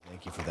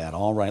Thank you for that.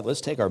 All right, let's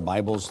take our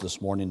Bibles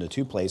this morning to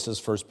two places.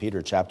 1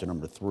 Peter chapter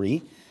number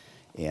 3,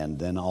 and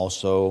then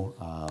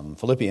also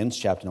Philippians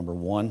chapter number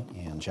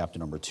 1 and chapter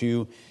number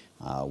 2.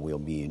 We'll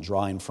be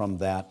drawing from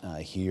that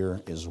here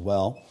as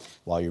well.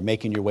 While you're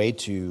making your way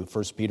to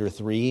 1 Peter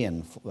 3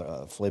 and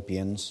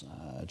Philippians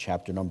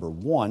chapter number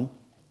 1,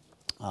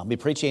 I'll be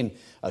preaching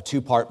a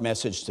two-part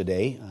message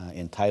today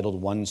entitled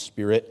One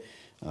Spirit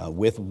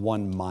with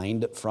One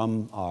Mind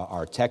from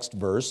our text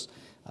verse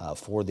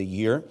for the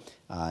year.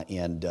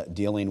 And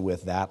dealing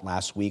with that,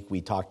 last week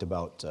we talked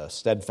about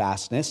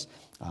steadfastness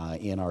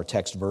in our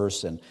text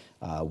verse, and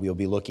we'll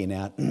be looking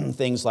at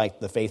things like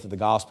the faith of the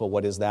gospel.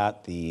 What is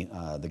that? The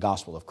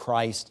gospel of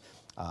Christ.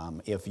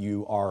 If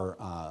you are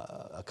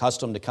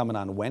accustomed to coming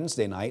on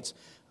Wednesday nights,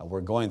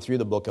 we're going through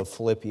the book of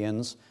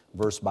Philippians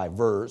verse by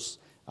verse,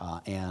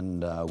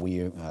 and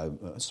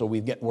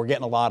we're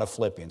getting a lot of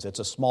Philippians. It's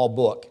a small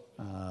book,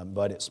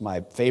 but it's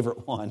my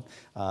favorite one,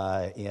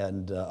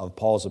 and of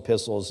Paul's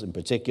epistles in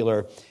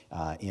particular.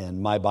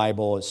 In my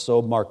Bible, it's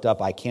so marked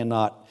up I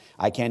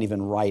can't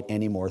even write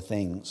any more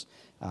things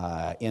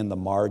in the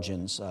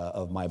margins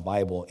of my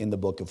Bible in the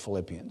book of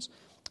Philippians.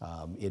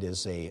 It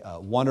is a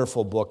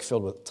wonderful book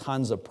filled with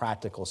tons of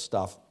practical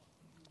stuff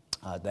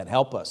that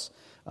help us.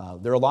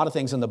 There are a lot of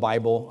things in the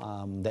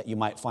Bible that you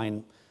might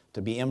find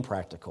to be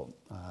impractical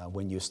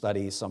when you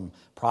study some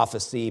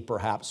prophecy,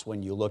 perhaps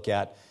when you look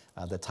at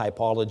the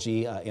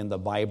typology in the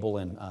Bible,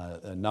 and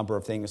a number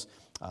of things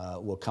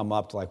will come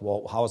up to like,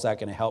 well, how is that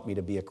going to help me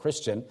to be a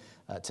Christian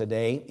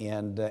today?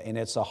 And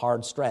it's a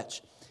hard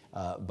stretch,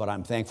 but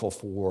I'm thankful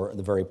for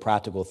the very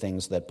practical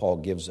things that Paul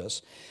gives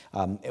us.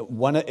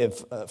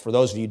 For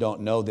those of you who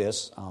don't know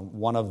this,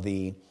 one of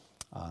the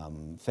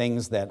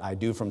things that I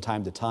do from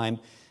time to time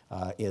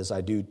is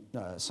I do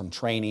some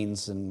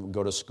trainings and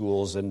go to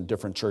schools and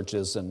different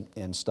churches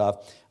and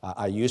stuff.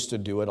 I used to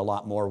do it a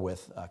lot more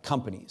with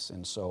companies,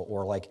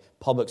 or like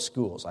public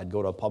schools. I'd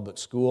go to a public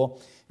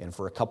school, and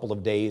for a couple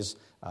of days,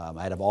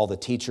 I'd have all the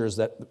teachers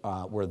that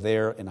were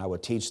there, and I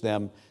would teach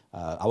them.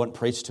 I wouldn't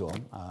preach to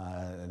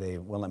them. They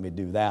wouldn't let me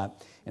do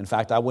that. In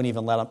fact, I wouldn't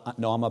even let them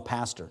know I'm a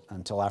pastor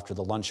until after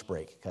the lunch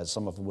break, because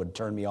some of them would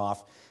turn me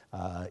off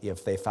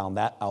if they found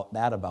that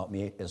about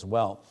me as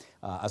well.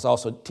 I was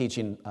also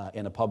teaching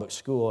in a public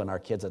school, and our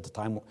kids at the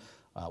time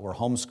were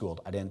homeschooled.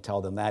 I didn't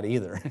tell them that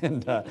either,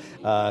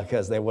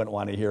 because they wouldn't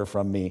want to hear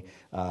from me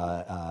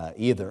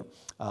either.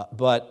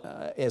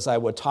 But as I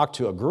would talk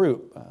to a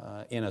group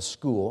in a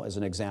school, as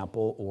an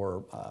example,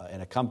 or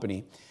in a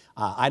company,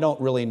 I don't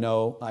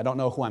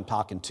know who I'm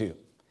talking to.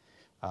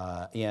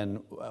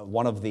 And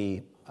one of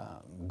the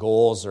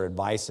goals or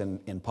advice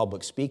in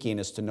public speaking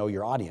is to know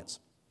your audience.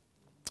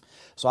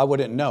 So I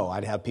wouldn't know.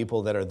 I'd have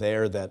people that are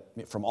there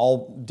that from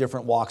all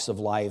different walks of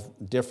life,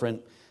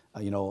 different,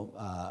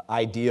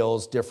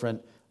 ideals,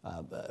 different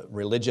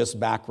religious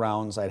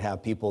backgrounds. I'd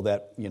have people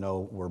that,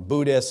 were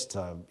Buddhist,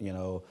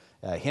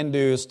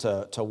 Hindus,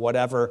 to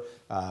whatever,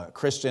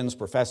 Christians,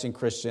 professing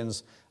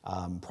Christians,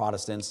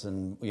 Protestants,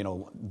 and,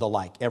 the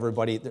like.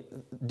 Everybody,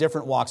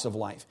 different walks of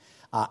life.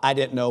 I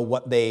didn't know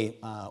what they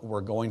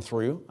were going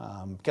through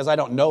because I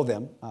don't know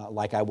them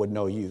like I would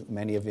know you.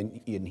 Many of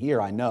you in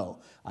here I know.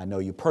 I know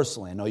you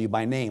personally. I know you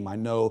by name. I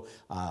know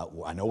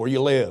where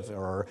you live,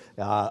 or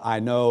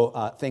I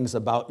know things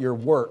about your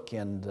work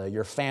and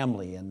your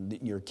family and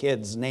your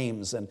kids'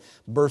 names and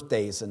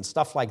birthdays and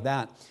stuff like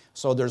that.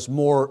 So there's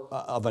more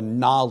of a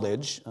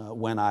knowledge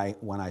when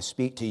I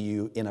speak to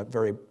you in a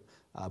very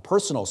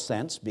personal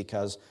sense,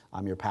 because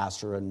I'm your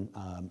pastor and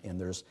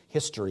there's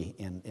history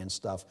and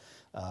stuff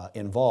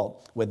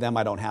involved. With them,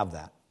 I don't have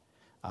that.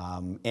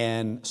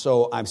 And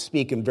so I'm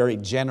speaking very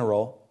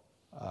general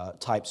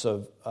types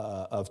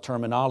of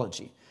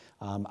terminology.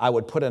 I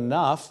would put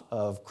enough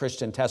of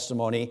Christian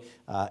testimony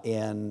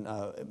in,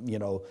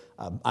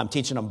 I'm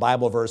teaching them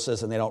Bible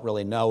verses and they don't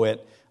really know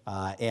it.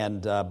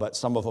 But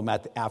some of them,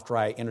 after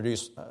I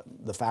introduce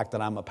the fact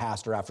that I'm a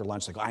pastor after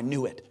lunch, they go, I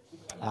knew it.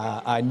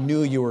 I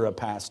knew you were a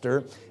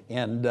pastor,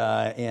 and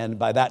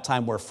by that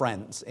time we're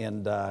friends,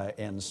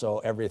 and so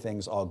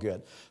everything's all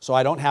good. So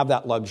I don't have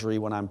that luxury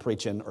when I'm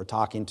preaching or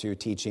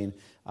teaching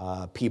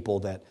people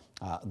that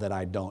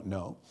I don't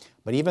know.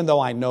 But even though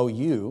I know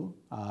you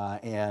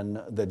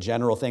and the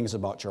general things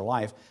about your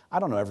life, I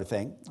don't know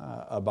everything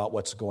about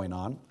what's going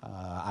on.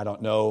 I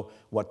don't know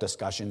what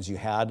discussions you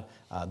had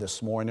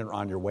this morning or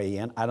on your way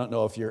in. I don't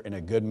know if you're in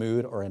a good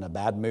mood or in a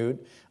bad mood,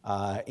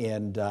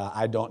 and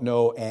I don't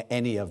know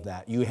any of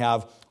that. You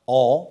have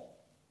all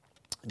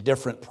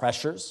different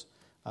pressures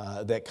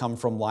that come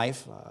from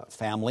life,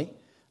 family,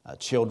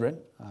 children,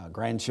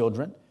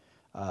 grandchildren.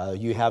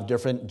 You have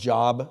different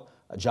job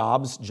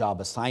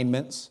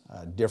assignments,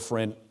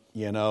 different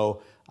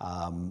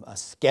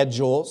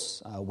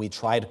schedules. We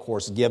try to, of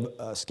course, give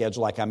a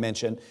schedule, like I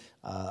mentioned,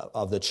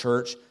 of the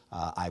church.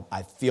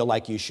 I feel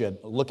like you should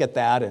look at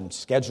that and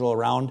schedule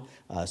around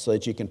so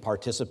that you can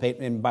participate.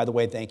 And by the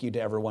way, thank you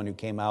to everyone who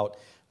came out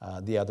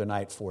the other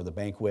night for the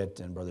banquet,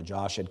 and Brother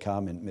Josh had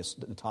come, and Miss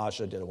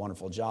Natasha did a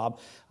wonderful job.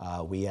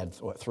 We had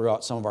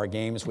throughout some of our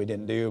games we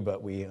didn't do,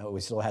 but we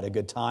still had a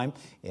good time,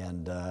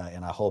 and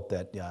I hope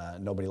that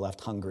nobody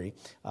left hungry.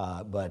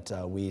 But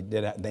we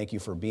did. Thank you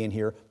for being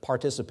here,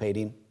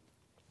 participating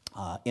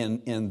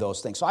in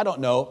those things. So I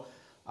don't know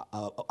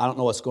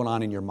what's going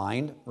on in your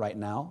mind right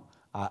now.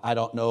 I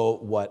don't know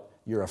what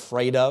you're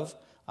afraid of.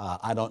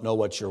 I don't know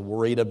what you're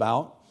worried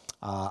about.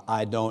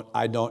 I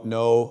don't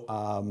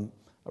know.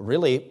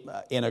 Really,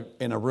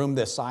 in a room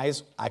this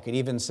size, I could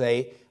even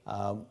say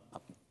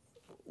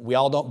we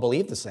all don't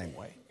believe the same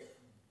way.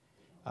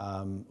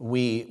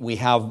 We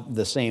have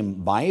the same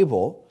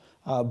Bible,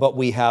 but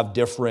we have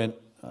different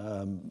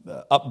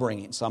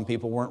upbringing. Some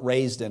people weren't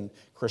raised in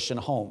Christian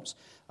homes.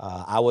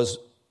 I was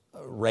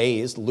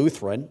raised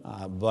Lutheran,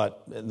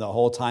 but the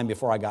whole time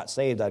before I got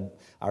saved, I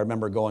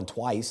remember going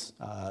twice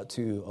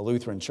to a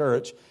Lutheran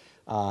church,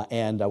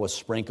 and I was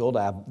sprinkled.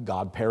 I have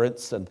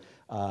godparents,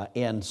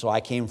 and so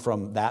I came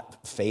from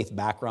that faith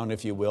background,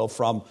 if you will,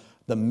 from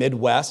the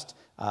Midwest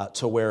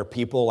to where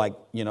people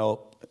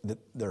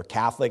they're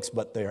Catholics,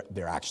 but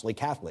they're actually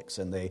Catholics,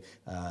 and they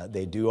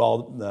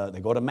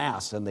go to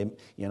Mass, and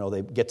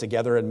they get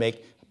together and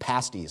make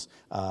pasties.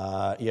 Some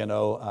of you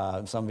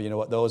know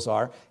what those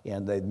are,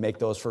 and they make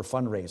those for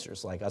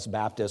fundraisers. Like us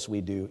Baptists,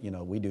 we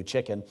do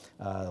chicken.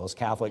 Those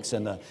Catholics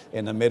in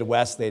the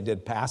Midwest, they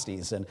did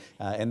pasties,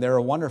 and they're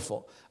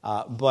wonderful.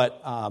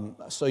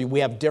 So we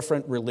have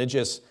different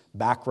religious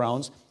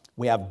backgrounds.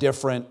 We have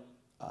different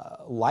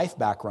life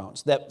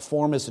backgrounds that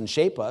form us and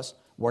shape us.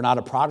 We're not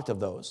a product of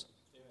those.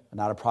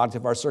 We're not a product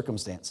of our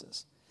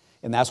circumstances,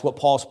 and that's what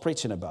Paul's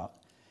preaching about.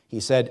 He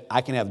said,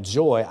 I can have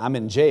joy. I'm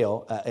in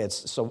jail.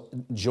 So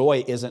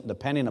joy isn't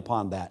dependent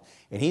upon that.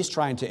 And he's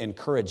trying to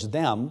encourage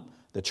them,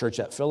 the church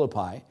at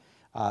Philippi,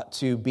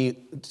 to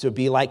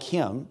be like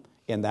him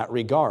in that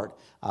regard,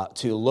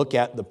 to look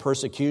at the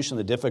persecution,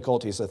 the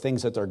difficulties, the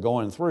things that they're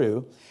going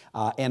through,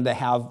 and to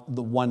have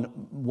the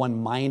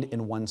one mind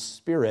and one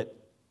spirit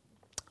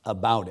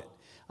about it,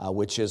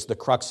 which is the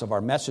crux of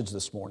our message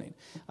this morning.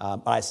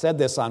 I said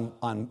this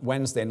on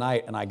Wednesday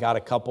night, and I got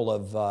a couple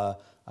of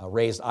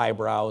raised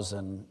eyebrows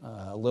and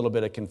a little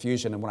bit of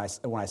confusion. And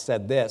when I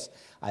said this,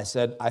 I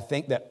said, I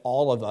think that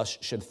all of us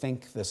should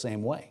think the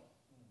same way.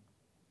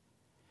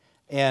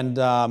 And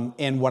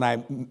what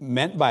I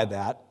meant by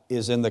that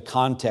is in the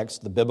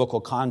context, the biblical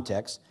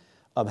context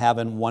of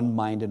having one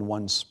mind and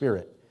one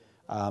spirit.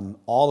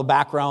 All the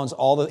backgrounds,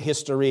 all the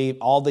history,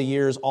 all the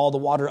years, all the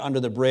water under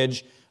the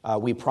bridge,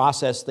 we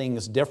process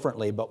things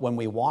differently. But when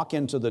we walk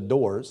into the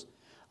doors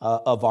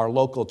of our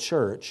local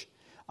church,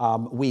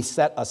 we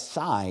set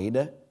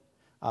aside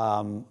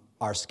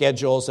our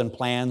schedules and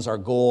plans, our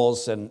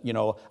goals, and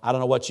I don't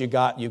know what you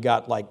got. You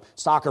got like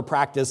soccer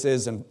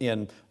practices,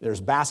 and there's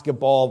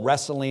basketball,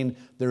 wrestling.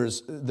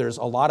 There's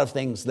a lot of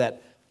things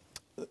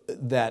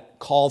that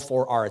call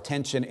for our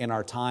attention and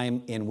our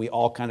time, and we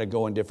all kind of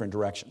go in different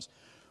directions.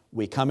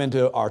 We come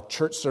into our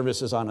church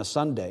services on a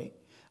Sunday,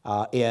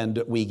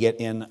 and we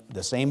get in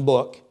the same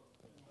book,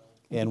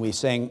 and we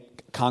sing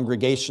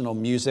congregational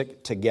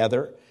music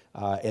together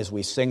as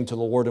we sing to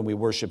the Lord and we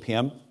worship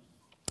Him.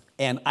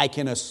 And I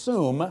can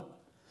assume,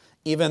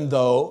 even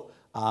though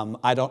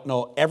I don't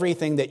know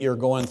everything that you're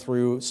going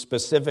through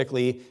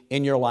specifically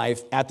in your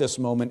life at this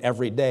moment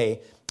every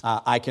day,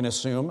 I can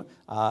assume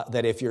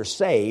that if you're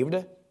saved,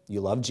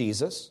 you love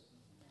Jesus,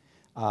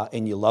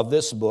 and you love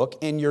this book,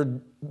 and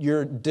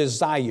your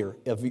desire,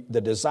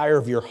 the desire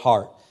of your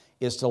heart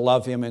is to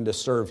love Him and to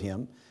serve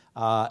Him,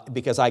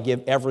 because I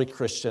give every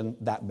Christian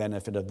that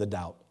benefit of the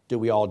doubt. Do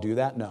we all do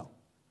that? No.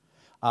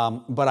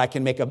 But I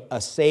can make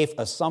a safe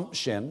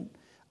assumption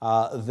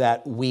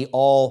that we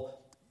all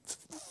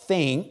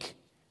think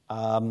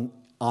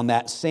on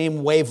that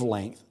same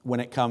wavelength when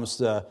it comes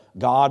to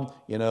God,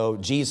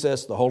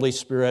 Jesus, the Holy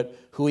Spirit,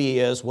 who He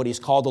is, what He's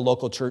called the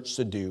local church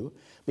to do.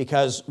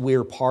 Because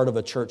we're part of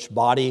a church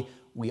body,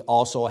 we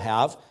also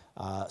have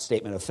a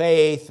statement of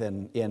faith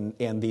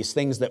and these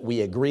things that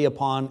we agree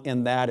upon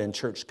in that, and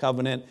church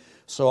covenant.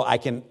 So I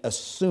can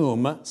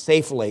assume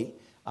safely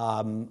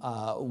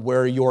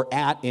where you're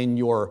at in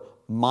your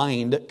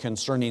mind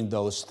concerning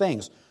those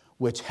things,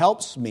 which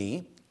helps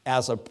me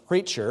as a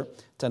preacher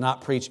to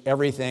not preach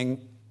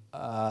everything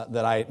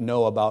that I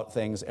know about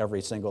things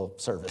every single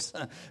service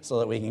so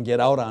that we can get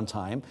out on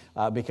time,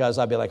 because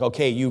I'll be like,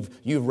 okay,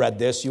 you've read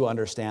this, you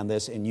understand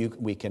this, and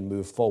we can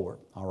move forward.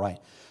 All right.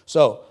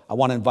 So I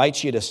want to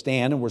invite you to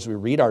stand as we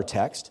read our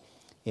text,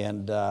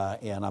 and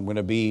I'm going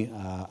to be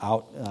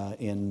out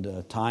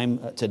in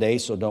time today,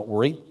 so don't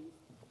worry.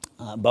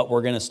 But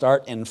we're going to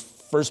start in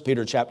 1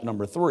 Peter chapter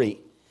number 3.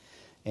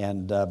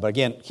 And but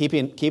again, keep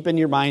in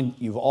your mind,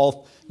 you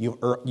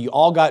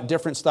all got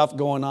different stuff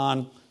going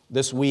on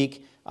this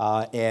week,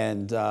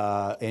 and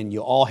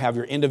you all have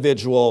your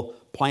individual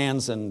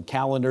plans and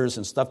calendars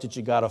and stuff that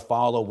you got to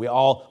follow.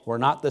 We're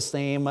not the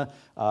same.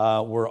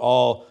 We're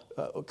all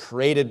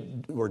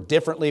created. We're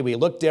differently. We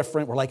look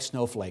different. We're like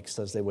snowflakes,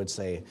 as they would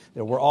say.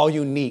 We're all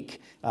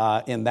unique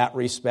in that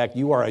respect.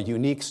 You are a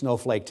unique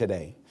snowflake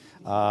today.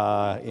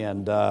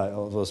 and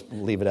we'll just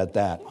leave it at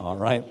that, all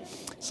right?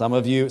 Some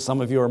of you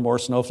are more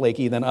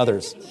snowflakey than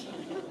others.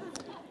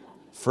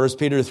 1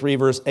 Peter 3,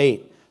 verse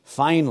 8,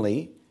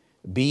 finally,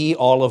 be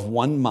all of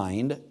one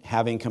mind,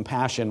 having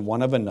compassion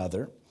one of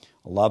another,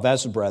 love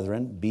as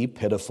brethren, be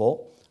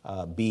pitiful,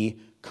 be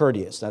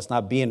courteous. That's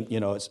not being,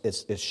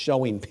 it's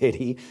showing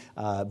pity,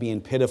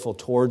 being pitiful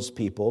towards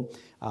people.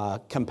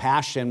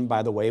 Compassion,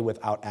 by the way,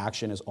 without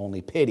action is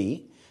only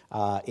pity.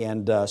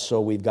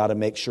 So we've got to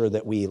make sure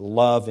that we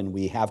love and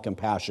we have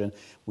compassion.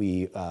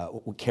 We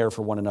care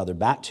for one another.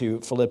 Back to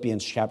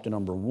Philippians chapter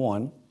number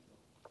 1.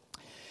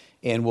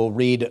 And we'll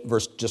read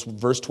verse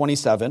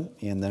 27,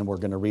 and then we're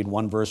going to read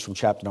one verse from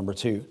chapter number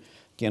 2.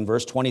 Again,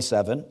 verse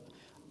 27,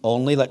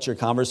 only let your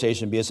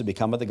conversation be as it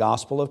become of the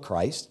gospel of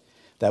Christ,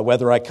 that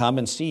whether I come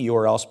and see you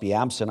or else be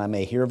absent, I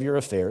may hear of your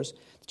affairs,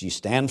 that you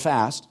stand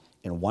fast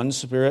in one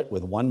spirit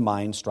with one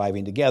mind,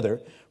 striving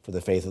together for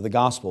the faith of the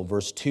gospel.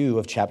 Verse 2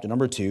 of chapter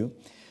number 2,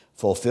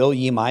 fulfill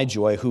ye my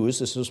joy,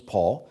 this is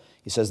Paul.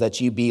 He says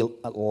that ye be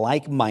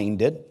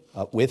like-minded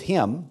with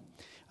him,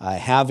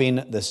 having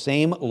the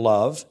same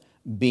love,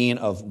 being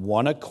of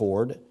one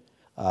accord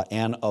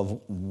and of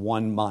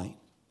one mind.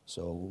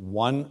 So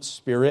one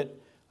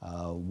spirit,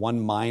 one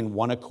mind,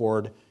 one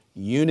accord,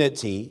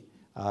 unity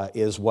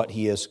is what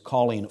he is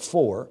calling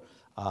for,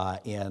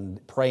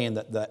 and praying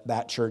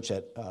that church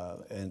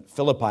in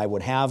Philippi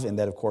would have, and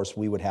that, of course,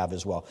 we would have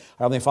as well.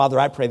 Our Heavenly Father,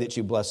 I pray that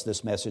you bless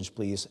this message.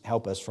 Please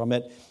help us from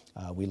it.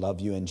 We love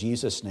you in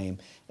Jesus' name.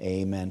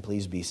 Amen.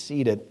 Please be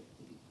seated.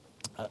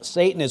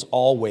 Satan is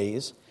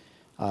always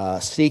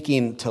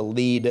seeking to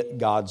lead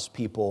God's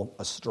people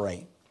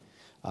astray.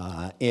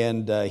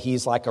 And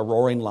he's like a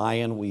roaring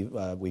lion.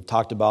 We've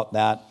talked about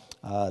that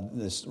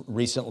this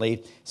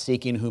recently,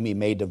 seeking whom he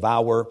may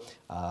devour.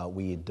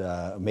 We'd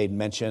made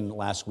mention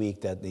last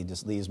week that he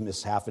just leaves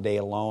Miss half a day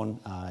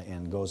alone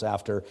and goes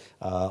after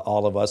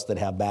all of us that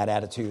have bad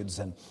attitudes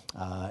and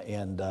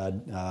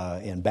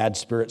bad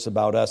spirits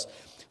about us.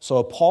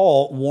 So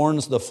Paul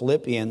warns the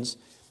Philippians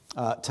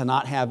to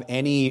not have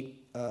any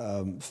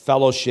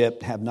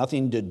fellowship, have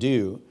nothing to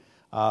do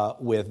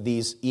with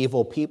these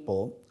evil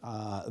people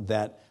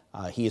that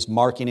he is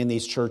marking in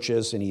these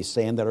churches, and he's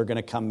saying that are going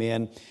to come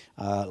in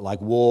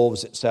like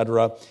wolves,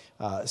 etc.,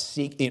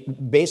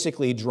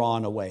 basically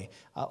drawn away.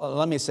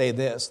 Let me say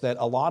this, that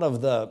a lot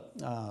of the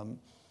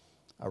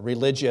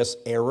religious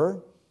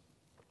error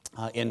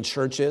in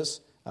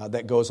churches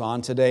that goes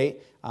on today,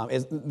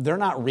 they're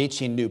not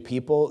reaching new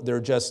people, they're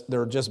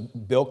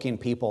just bilking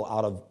people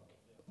out of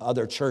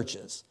other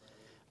churches.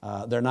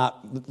 They're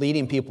not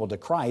leading people to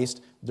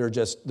Christ. They're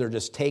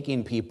just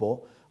taking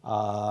people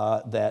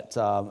that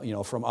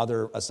from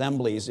other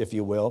assemblies, if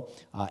you will,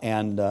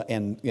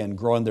 and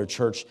growing their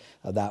church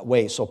that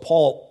way. So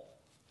Paul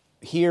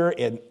here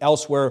and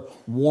elsewhere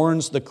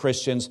warns the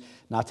Christians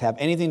not to have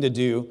anything to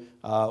do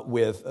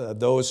with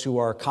those who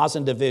are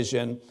causing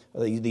division,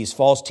 these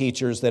false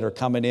teachers that are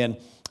coming in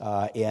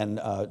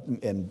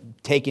and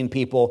taking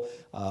people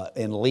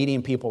and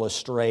leading people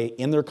astray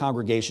in their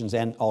congregations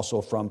and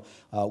also from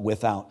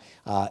without.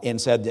 And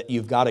said that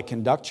you've got to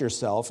conduct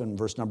yourself, in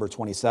verse number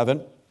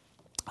 27,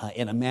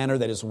 in a manner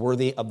that is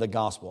worthy of the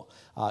gospel.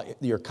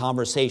 Your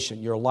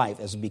conversation, your life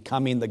as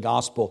becoming the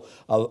gospel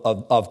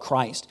of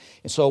Christ.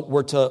 And so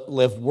we're to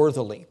live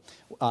worthily.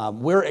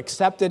 We're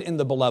accepted in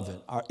the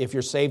beloved. If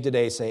you're saved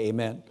today, say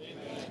amen.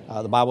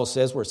 The Bible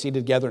says we're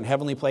seated together in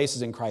heavenly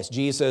places in Christ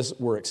Jesus.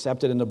 We're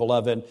accepted in the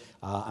beloved.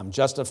 I'm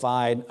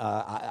justified.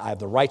 I have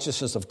the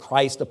righteousness of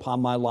Christ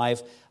upon my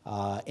life.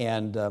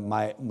 And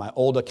my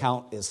old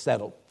account is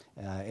settled.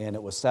 And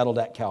it was settled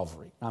at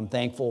Calvary. I'm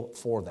thankful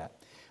for that.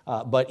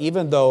 But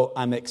even though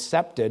I'm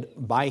accepted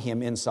by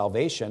him in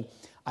salvation,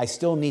 I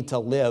still need to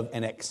live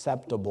an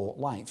acceptable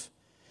life.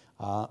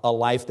 A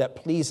life that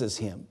pleases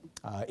him.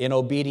 In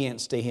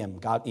obedience to him.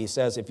 God, he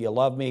says, if you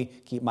love me,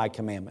 keep my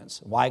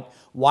commandments.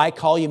 Why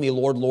call you me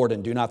Lord, Lord,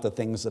 and do not the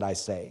things that I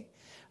say?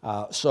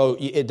 So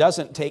it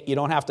doesn't take, you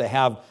don't have to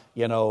have,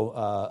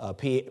 a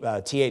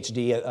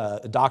PhD,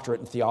 a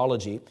doctorate in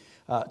theology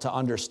to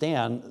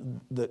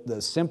understand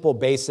the simple,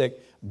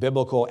 basic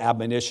biblical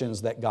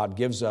admonitions that God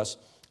gives us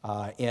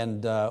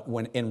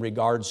when in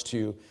regards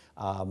to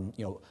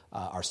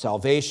our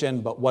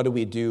salvation, but what do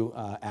we do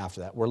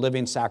after that? We're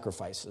living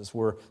sacrifices.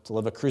 We're to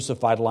live a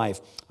crucified life,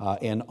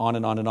 and on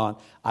and on and on.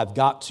 I've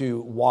got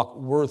to walk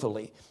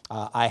worthily.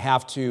 I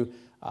have to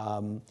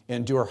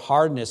endure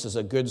hardness as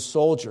a good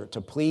soldier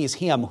to please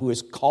him who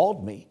has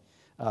called me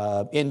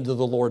into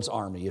the Lord's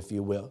army, if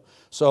you will.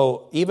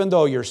 So even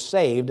though you're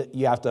saved,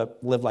 you have to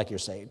live like you're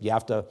saved. You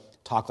have to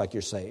talk like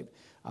you're saved,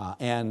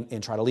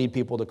 and try to lead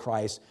people to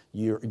Christ.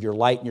 Your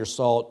light and your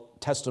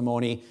salt,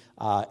 testimony,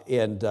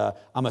 and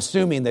I'm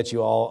assuming that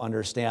you all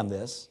understand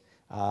this,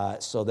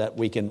 so that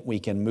we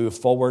can move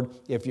forward.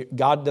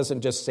 God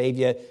doesn't just save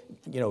you,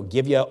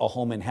 give you a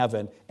home in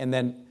heaven, and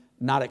then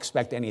not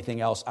expect anything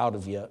else out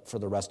of you for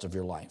the rest of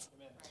your life.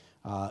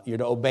 You're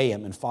to obey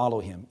him and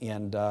follow him,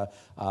 and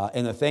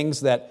the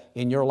things that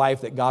in your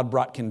life that God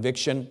brought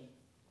conviction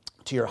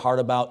to your heart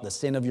about, the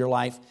sin of your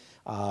life,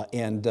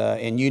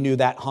 and you knew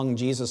that hung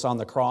Jesus on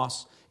the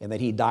cross and that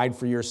he died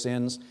for your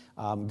sins,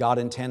 God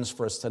intends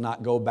for us to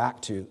not go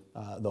back to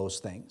those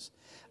things.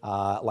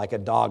 Like a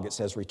dog, it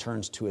says,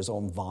 returns to his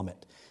own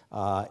vomit.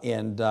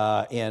 And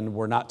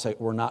we're not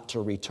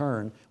to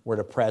return. We're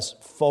to press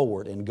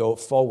forward and go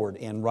forward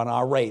and run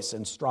our race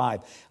and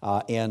strive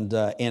and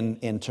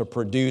to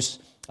produce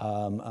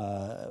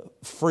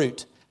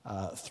fruit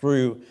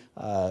through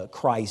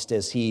Christ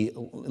as he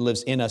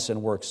lives in us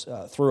and works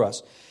through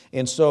us.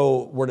 And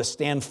so we're to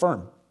stand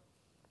firm,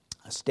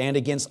 stand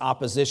against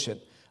opposition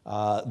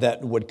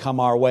that would come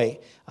our way.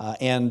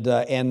 And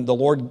the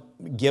Lord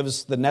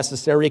gives the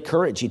necessary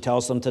courage. He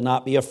tells them to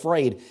not be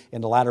afraid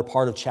in the latter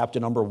part of chapter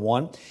number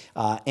 1.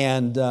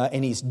 And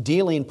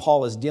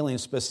Paul is dealing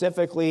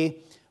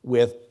specifically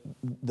with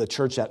the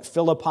church at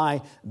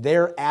Philippi,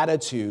 their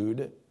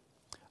attitude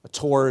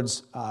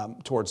towards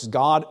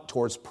God,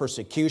 towards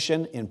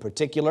persecution in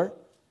particular,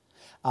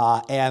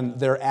 and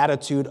their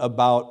attitude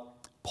about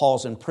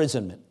Paul's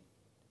imprisonment.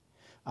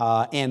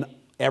 And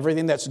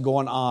everything that's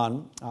going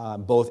on,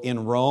 both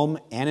in Rome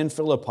and in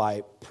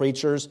Philippi,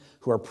 preachers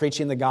who are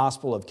preaching the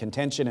gospel of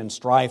contention and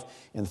strife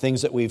and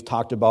things that we've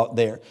talked about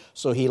there.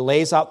 So he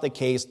lays out the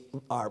case.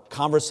 Our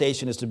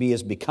conversation is to be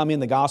as becoming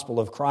the gospel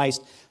of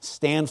Christ,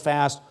 stand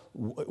fast,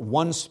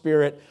 one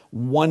spirit,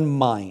 one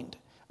mind.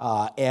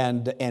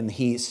 And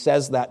he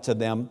says that to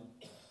them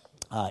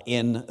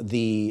in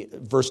the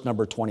verse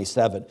number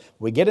 27.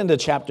 We get into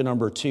chapter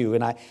number 2,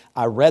 and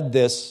I read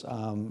this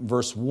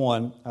verse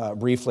 1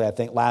 briefly, I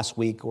think last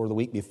week or the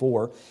week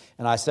before,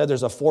 and I said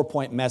there's a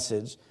 4-point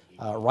message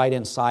right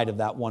inside of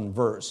that one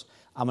verse.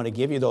 I'm going to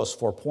give you those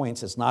 4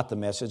 points. It's not the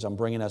message. I'm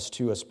bringing us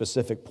to a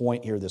specific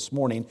point here this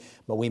morning,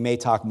 but we may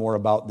talk more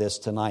about this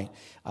tonight.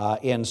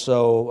 And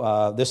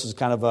so this is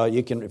kind of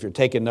if you're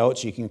taking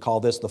notes, you can call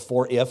this the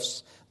 4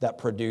 ifs that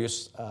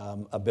produce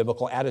a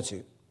biblical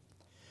attitude.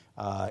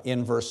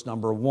 In verse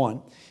number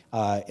 1,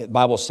 the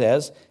Bible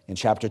says in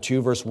chapter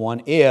 2, verse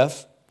 1,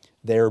 if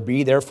there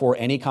be therefore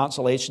any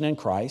consolation in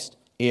Christ,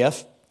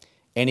 if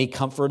any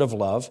comfort of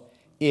love,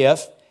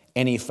 if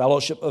any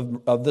fellowship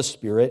of the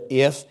Spirit,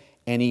 if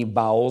any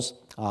bowels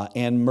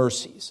and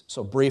mercies.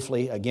 So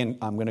briefly, again,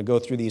 I'm going to go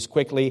through these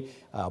quickly.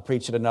 I'll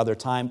preach it another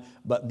time.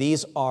 But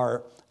these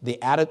are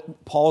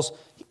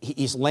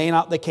he's laying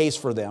out the case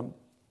for them.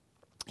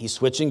 He's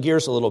switching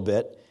gears a little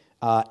bit.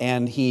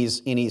 And he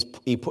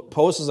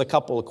poses a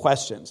couple of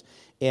questions,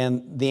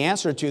 and the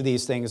answer to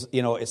these things,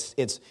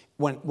 it's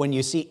when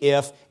you see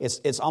if,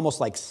 it's almost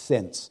like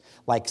since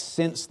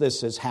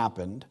this has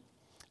happened,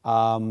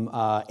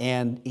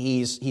 and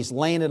he's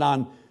laying it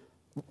on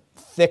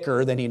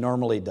thicker than he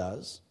normally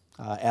does,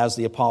 as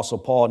the Apostle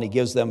Paul, and he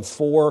gives them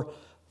four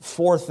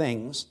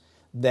things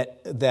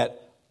that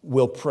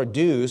will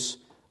produce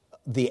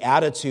the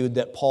attitude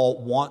that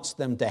Paul wants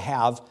them to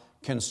have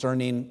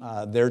concerning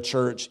their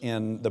church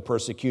in the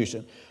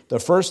persecution.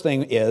 The first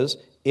thing is,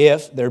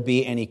 if there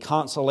be any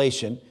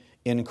consolation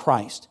in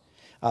Christ.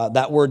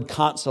 That word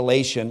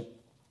consolation,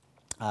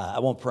 I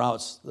won't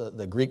pronounce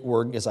the Greek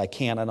word as I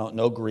can. I don't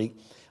know Greek,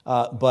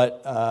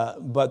 but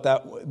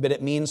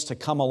it means to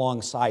come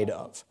alongside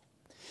of.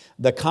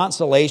 The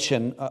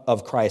consolation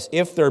of Christ.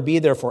 If there be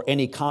therefore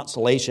any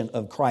consolation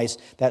of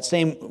Christ, that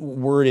same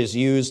word is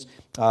used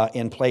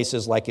in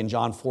places like in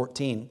John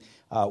 14,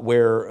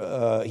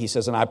 where he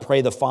says, and I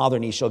pray the Father,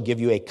 and he shall give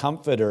you a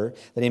comforter,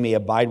 that he may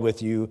abide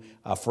with you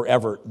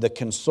forever. The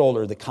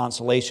consoler, the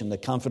consolation, the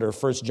comforter.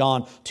 1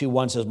 John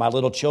 2:1 says, my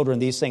little children,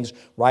 these things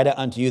write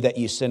unto you that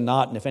you sin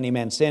not. And if any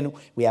man sin,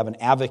 we have an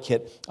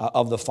advocate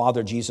of the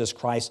Father, Jesus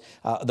Christ,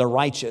 the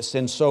righteous.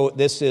 And so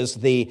this is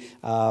the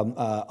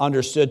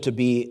understood to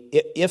be,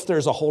 if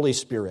there's a Holy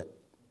Spirit,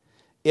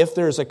 if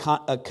there's a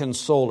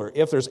consoler,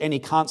 if there's any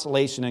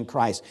consolation in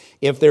Christ,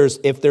 if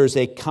there's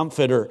a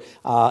comforter,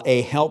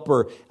 a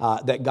helper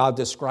that God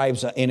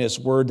describes in His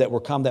Word that will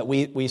come, that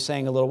we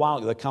sang a little while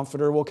ago, the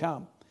comforter will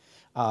come.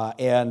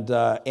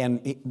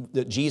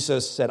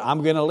 Jesus said,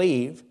 I'm going to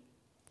leave,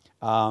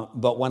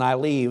 but when I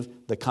leave,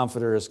 the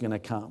comforter is going to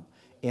come.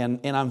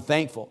 And I'm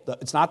thankful.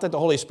 It's not that the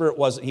Holy Spirit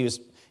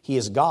He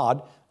is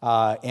God,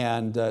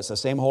 and it's the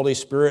same Holy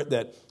Spirit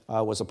that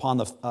was upon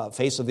the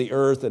face of the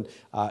earth and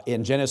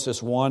in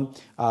Genesis 1.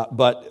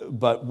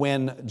 But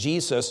when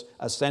Jesus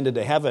ascended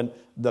to heaven,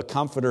 the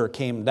Comforter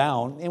came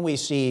down, and we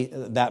see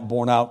that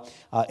borne out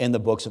in the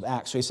books of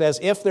Acts. So he says,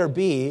 if there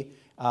be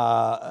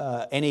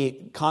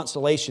any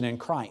consolation in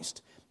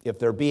Christ, if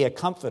there be a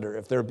Comforter,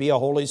 if there be a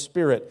Holy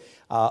Spirit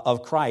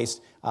of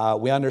Christ,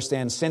 we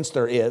understand since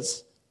there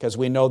is, because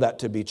we know that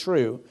to be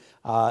true.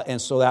 And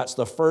so that's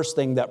the first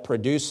thing that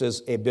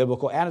produces a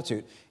biblical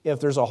attitude. If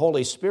there's a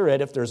Holy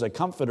Spirit, if there's a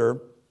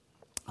comforter,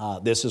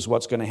 this is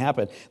what's going to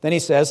happen. Then he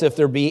says, if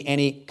there be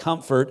any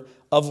comfort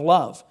of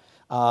love.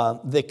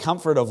 The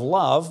comfort of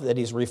love that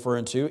he's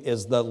referring to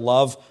is the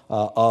love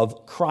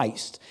of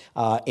Christ.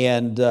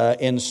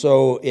 And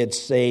so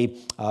it's a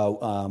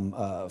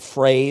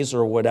phrase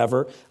or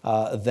whatever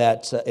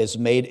that is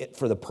made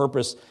for the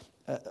purpose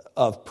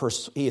of,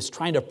 he is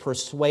trying to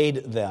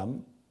persuade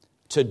them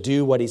to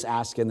do what he's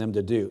asking them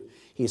to do.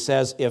 He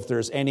says if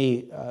there's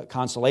any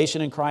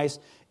consolation in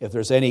Christ, if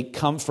there's any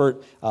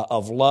comfort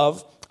of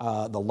love,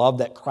 the love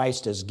that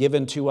Christ has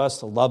given to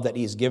us, the love that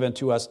He's given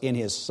to us in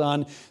His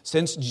Son.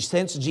 Since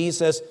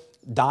Jesus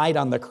died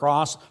on the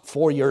cross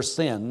for your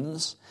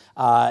sins,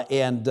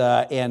 and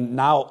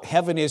now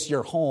heaven is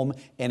your home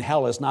and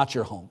hell is not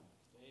your home.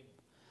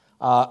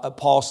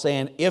 Paul's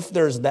saying if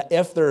there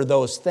are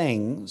those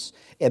things,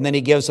 and then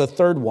he gives a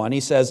third one. He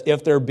says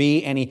if there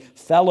be any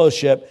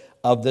fellowship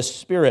of the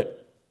Spirit.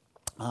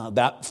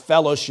 That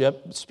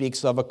fellowship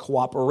speaks of a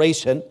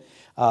cooperation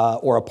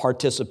or a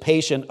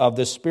participation of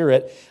the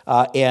Spirit,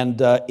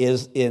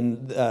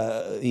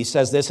 he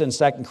says this in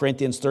 2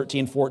 Corinthians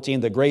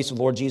 13:14, the grace of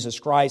Lord Jesus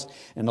Christ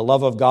and the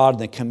love of God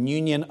and the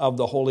communion of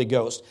the Holy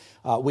Ghost.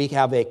 We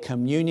have a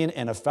communion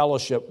and a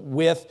fellowship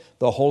with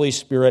the Holy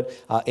Spirit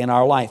in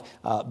our life.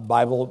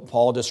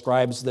 Paul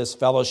describes this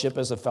fellowship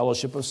as a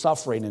fellowship of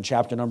suffering in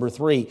chapter number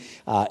 3.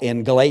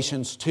 In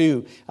Galatians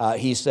 2,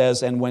 he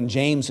says, and when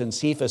James and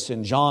Cephas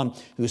and John,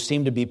 who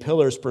seemed to be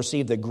pillars,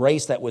 perceived the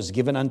grace that was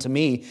given unto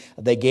me,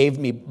 they gave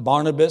me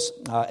Barnabas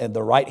and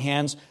the right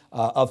hands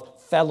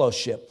of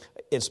fellowship.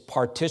 It's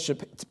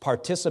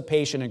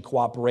participation and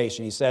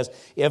cooperation. He says,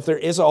 if there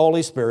is a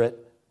Holy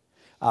Spirit,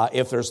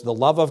 if there's the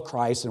love of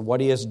Christ and what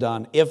He has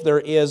done, if there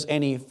is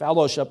any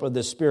fellowship of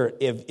the Spirit,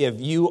 if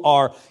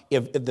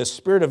the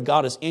Spirit of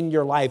God is in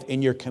your life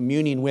and you're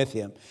communing with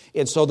Him.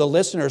 And so the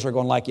listeners are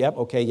going like, yep,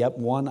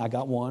 one, I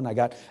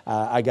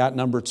got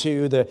number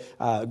 2,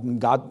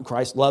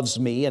 Christ loves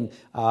me, and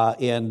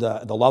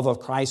the love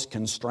of Christ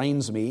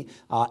constrains me,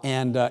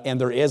 and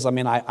there is,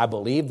 I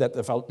believe that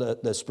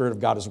the Spirit of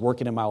God is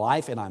working in my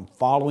life, and I'm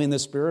following the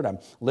Spirit, I'm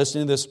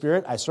listening to the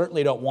Spirit. I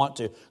certainly don't want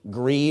to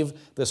grieve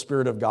the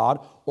Spirit of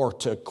God or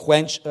to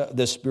quench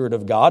the Spirit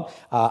of God.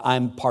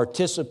 I'm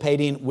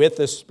participating with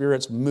the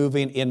Spirit's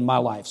moving in my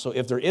life. So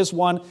if there is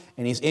one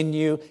and He's in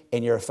you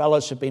and you're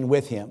fellowshipping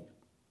with Him,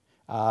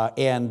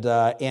 and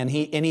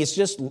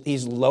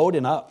he's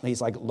loading up.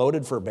 He's like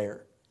loaded for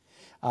bear,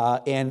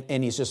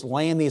 and He's just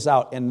laying these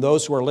out. And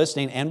those who are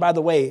listening, and by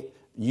the way,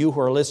 you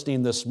who are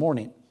listening this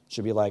morning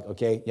should be like,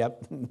 okay,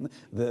 yep,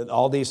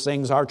 all these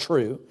things are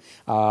true,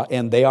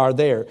 and they are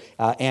there.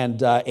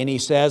 And He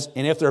says,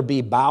 and if there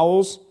be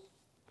bowels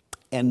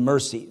and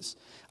mercies.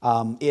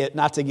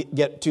 Not to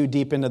get too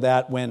deep into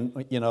that, when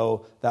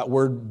that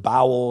word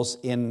bowels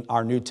in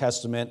our New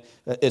Testament,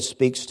 it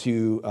speaks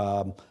to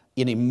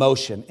an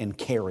emotion and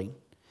caring,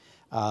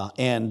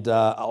 and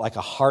like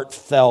a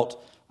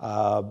heartfelt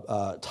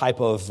type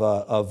of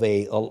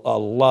a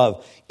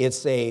love.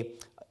 It's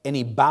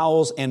any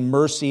bowels and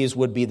mercies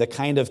would be the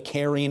kind of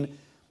caring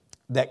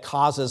that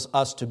causes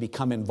us to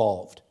become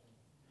involved.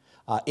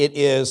 It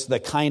is the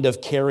kind of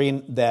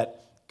caring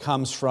that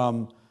comes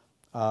from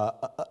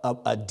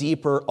a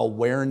deeper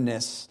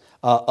awareness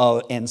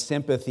and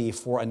sympathy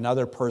for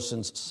another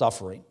person's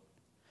suffering.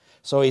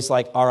 So He's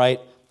like, all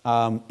right,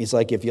 He's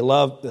like, if you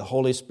love the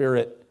Holy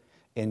Spirit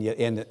and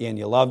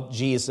you love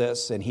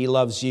Jesus and He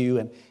loves you,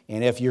 and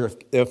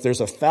if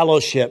there's a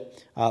fellowship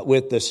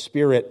with the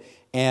Spirit,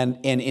 and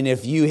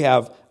if you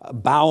have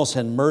bowels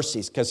and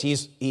mercies, because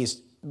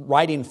he's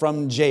writing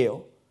from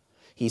jail,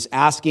 He's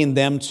asking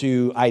them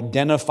to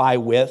identify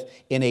with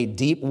in a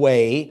deep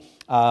way,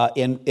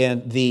 and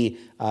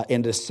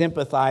to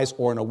sympathize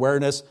or an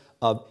awareness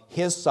of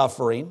His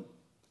suffering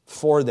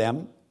for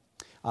them,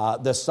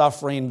 the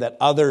suffering that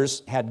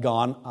others had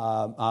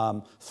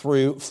gone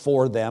through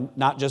for them,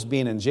 not just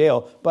being in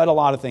jail, but a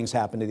lot of things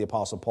happened to the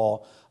Apostle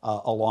Paul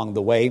along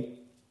the way,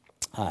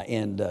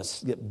 and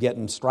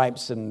getting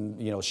stripes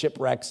and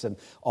shipwrecks and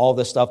all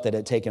the stuff that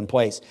had taken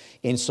place.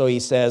 And so he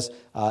says,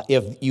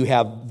 if you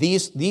have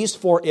these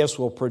 4 ifs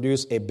will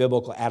produce a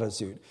biblical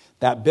attitude.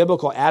 That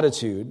biblical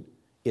attitude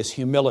is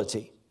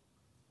humility.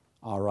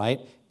 All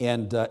right,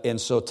 and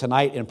so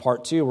tonight in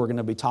part 2 we're going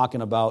to be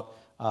talking about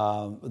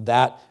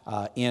that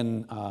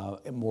in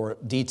more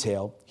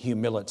detail,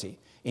 humility.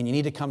 And you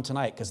need to come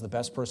tonight, because the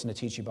best person to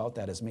teach you about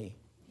that is me.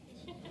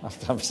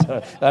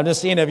 I'm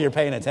just seeing if you're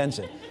paying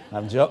attention.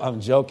 I'm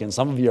joking.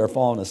 Some of you are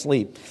falling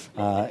asleep,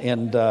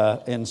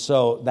 and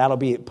so that'll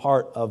be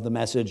part of the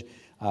message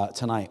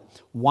tonight.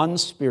 One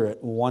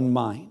spirit, one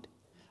mind.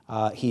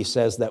 He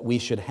says that we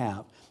should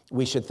have.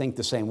 We should think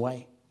the same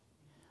way.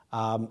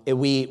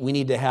 We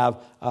need to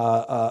have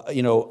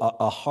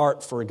a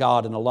heart for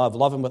God and a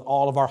love Him with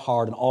all of our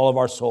heart and all of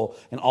our soul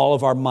and all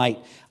of our might.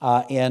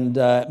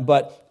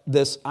 But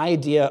this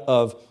idea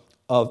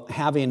of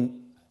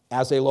having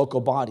as a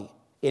local body,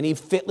 and He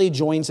fitly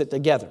joins it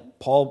together.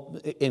 Paul,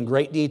 in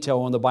great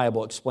detail in the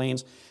Bible,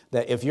 explains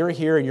that if you're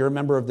here and you're a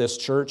member of this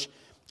church,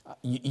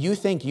 you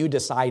think you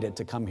decided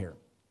to come here.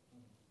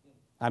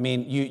 I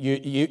mean,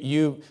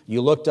 you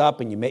looked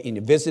up and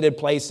you visited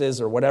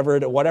places or whatever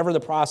the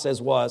process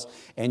was,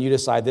 and you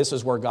decide this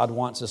is where God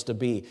wants us to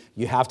be.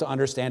 You have to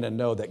understand and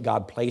know that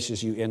God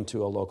places you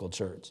into a local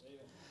church,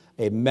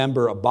 a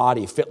member, a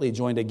body, fitly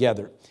joined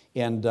together,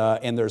 and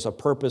there's a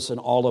purpose in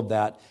all of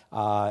that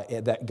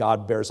that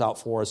God bears out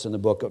for us in the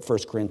book of 1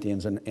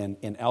 Corinthians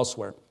and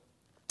elsewhere.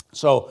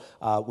 So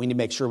we need to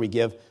make sure we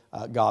give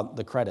God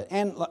the credit.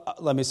 And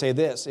let me say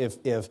this: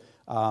 if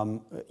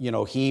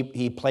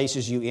He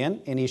places you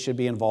in, and He should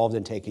be involved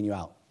in taking you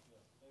out.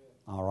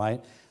 All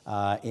right.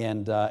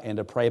 And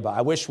to pray about.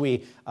 I wish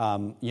we,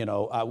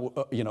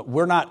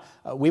 we're not.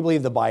 We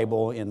believe the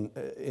Bible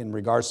in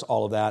regards to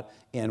all of that,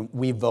 and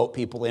we vote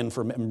people in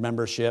for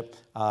membership.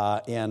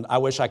 And I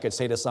wish I could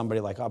say to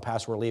somebody like, "Oh,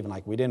 Pastor, we're leaving."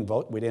 Like, we didn't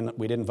vote. We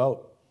didn't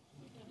vote.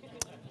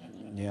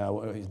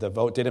 The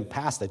vote didn't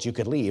pass that you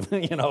could leave.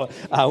 We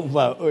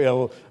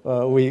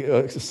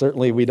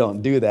certainly we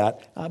don't do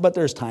that. But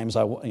there's times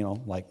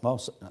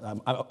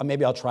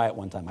maybe I'll try it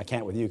one time. I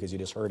can't with you because you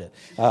just heard it.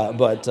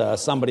 But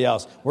somebody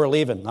else, we're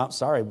leaving. No,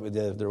 sorry,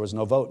 there was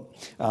no vote,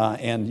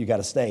 and you got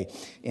to stay.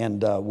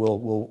 And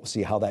we'll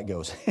see how that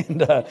goes.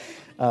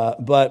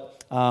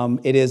 But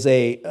it is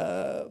it's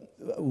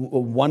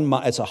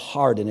a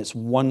heart and it's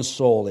one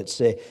soul.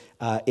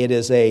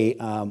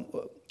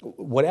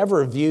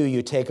 Whatever view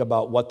you take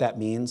about what that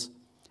means,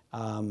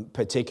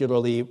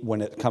 particularly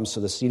when it comes to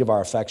the seat of our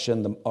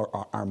affection,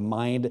 our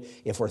mind,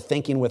 if we're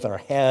thinking with our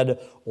head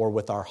or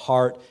with our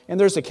heart, and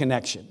there's a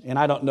connection. And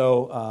I don't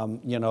know,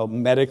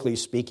 medically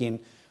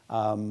speaking,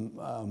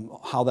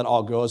 how that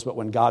all goes, but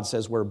when God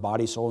says we're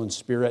body, soul, and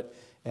spirit,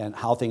 and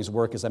how things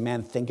work, as a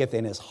man thinketh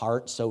in his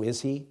heart, so is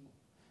he.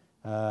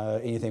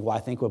 And you think, well, I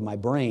think with my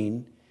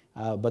brain.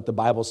 But the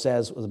Bible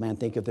says, "The man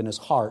thinketh in his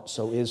heart,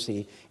 so is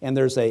he." And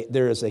there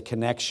is a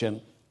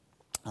connection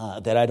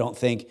that I don't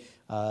think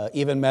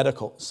even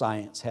medical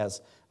science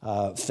has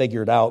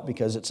figured out,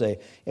 because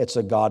it's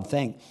a God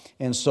thing.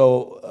 And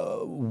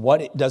so,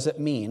 what does it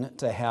mean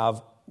to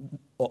have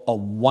a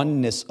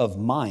oneness of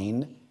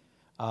mind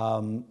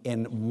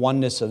and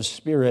oneness of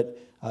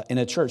spirit in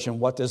a church? And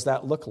what does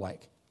that look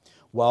like?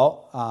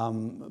 Well,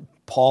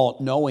 Paul,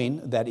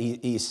 knowing that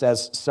he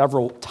says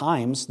several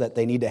times that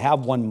they need to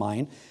have one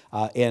mind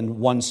and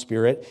one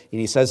spirit,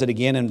 and he says it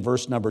again in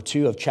verse number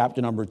 2 of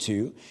chapter number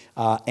 2,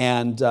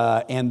 and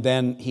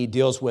then he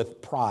deals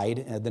with pride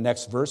in the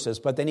next verses,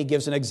 but then he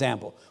gives an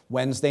example.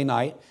 Wednesday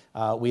night,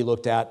 we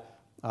looked at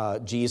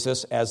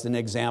Jesus as an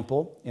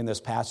example in this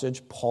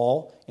passage.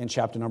 Paul in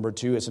chapter number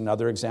 2 is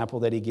another example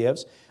that he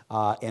gives,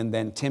 and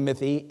then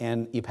Timothy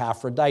and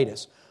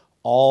Epaphroditus,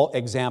 all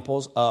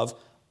examples of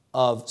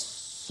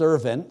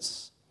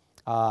servants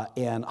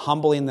and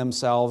humbling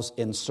themselves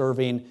in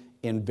serving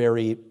in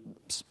very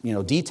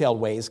detailed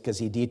ways, because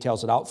he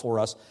details it out for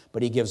us,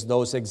 but he gives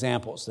those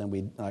examples.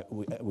 Then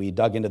we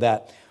dug into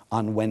that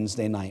on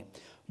Wednesday night.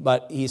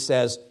 But he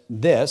says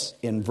this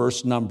in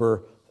verse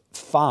number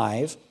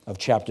 5 of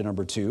chapter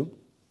number 2.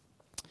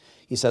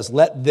 He says,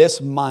 "Let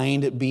this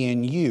mind be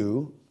in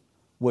you,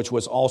 which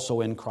was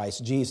also in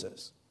Christ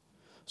Jesus."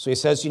 So he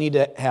says you need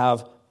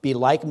to be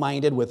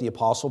like-minded with the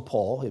Apostle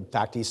Paul. In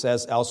fact, he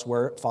says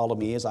elsewhere, "Follow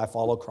me as I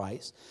follow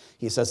Christ."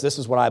 He says, "This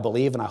is what I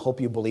believe, and I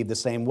hope you believe the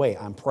same way.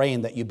 I'm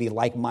praying that you be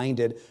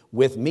like-minded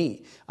with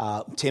me."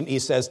 He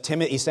sent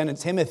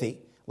Timothy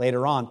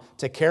later on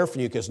to care for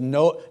you, because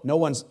no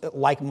one's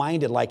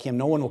like-minded like him.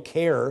 No one will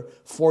care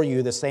for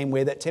you the same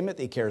way that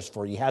Timothy cares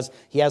for you.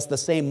 He has the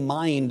same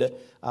mind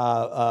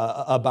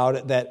about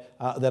it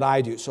that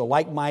I do. So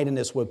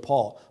like-mindedness with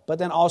Paul, but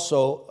then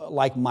also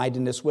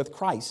like-mindedness with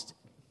Christ.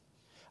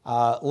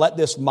 "Let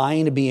this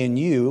mind be in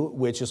you,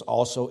 which is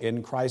also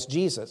in Christ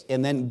Jesus."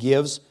 And then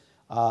gives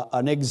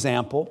an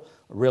example,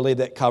 really,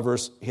 that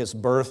covers his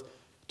birth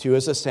to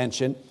his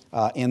ascension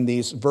in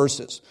these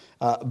verses.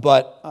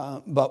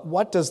 But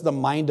what does the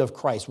mind of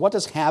Christ, what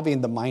does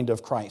having the mind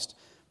of Christ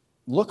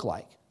look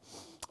like?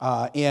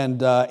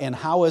 And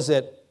how is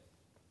it,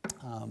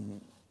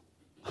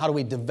 how do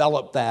we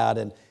develop that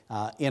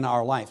in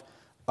our life?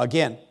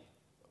 Again,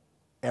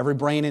 every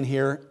brain in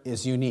here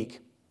is unique.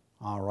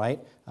 All right.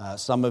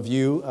 Some of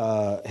you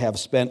have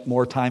spent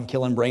more time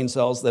killing brain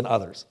cells than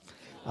others,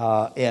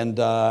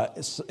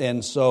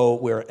 and so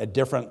we're at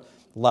different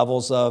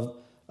levels of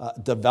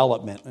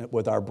development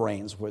with our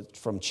brains,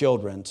 from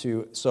children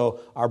to. So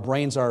our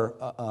brains are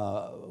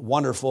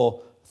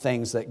wonderful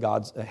things that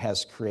God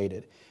has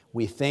created.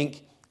 We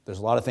think. There's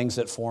a lot of things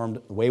that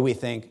formed the way we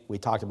think. We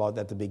talked about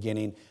that at the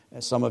beginning.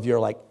 Some of you are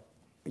like,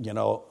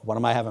 what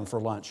am I having for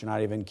lunch? You're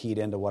not even keyed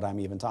into what I'm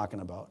even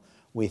talking about.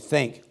 We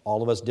think,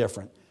 all of us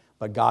different.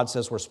 But God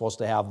says we're supposed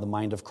to have the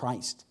mind of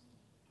Christ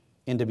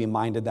and to be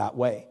minded that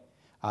way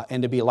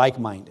and to be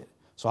like-minded.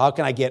 So how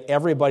can I get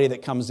everybody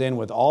that comes in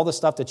with all the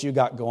stuff that you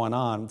got going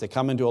on to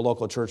come into a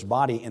local church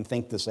body and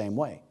think the same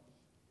way?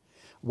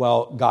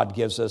 Well, God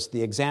gives us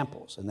the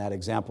examples, and that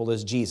example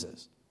is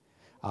Jesus.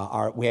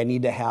 We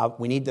need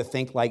to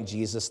think like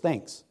Jesus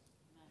thinks.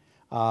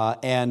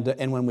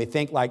 And when we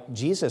think like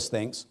Jesus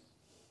thinks,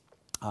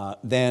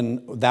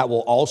 then that will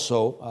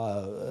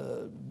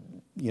also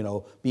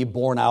be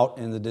borne out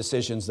in the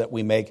decisions that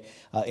we make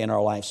in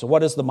our life. So what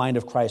does the mind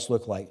of Christ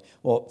look like?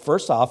 Well,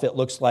 first off, it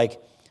looks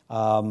like,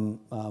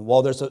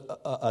 there's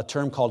a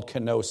term called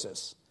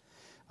kenosis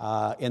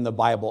in the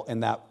Bible,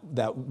 and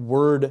that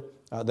word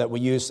that we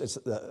use, it's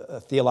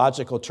a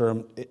theological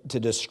term to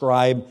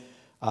describe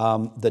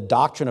the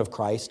doctrine of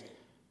Christ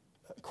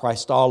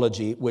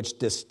Christology, which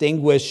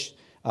distinguish,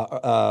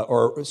 the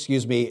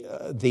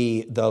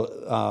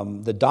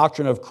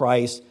doctrine of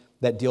Christ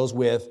that deals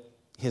with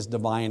his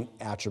divine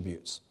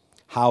attributes,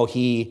 how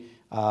he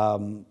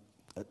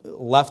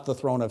left the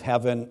throne of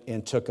heaven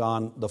and took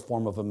on the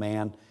form of a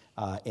man,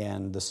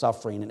 and the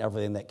suffering and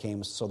everything that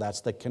came. So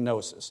that's the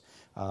kenosis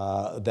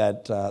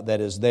that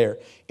is there.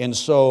 And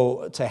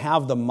so to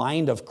have the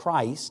mind of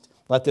Christ,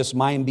 let this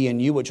mind be in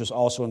you, which was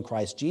also in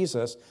Christ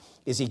Jesus,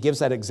 is he gives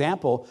that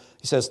example.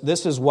 He says,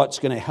 this is what's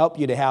going to help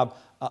you to have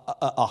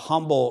a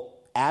humble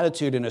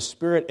attitude and a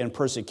spirit in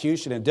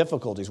persecution and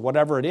difficulties,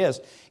 whatever it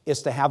is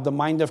to have the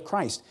mind of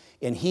Christ.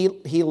 And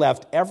he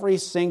left every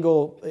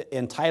single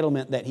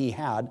entitlement that he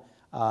had,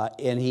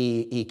 and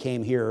he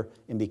came here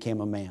and became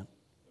a man.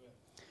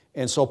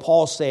 And so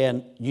Paul's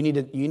saying, you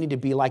need to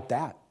be like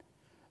that.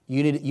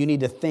 You need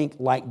to think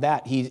like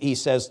that. He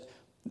says,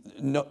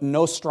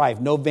 no strife,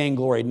 no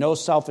vainglory, no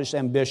selfish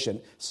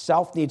ambition.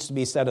 Self needs to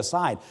be set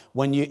aside.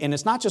 And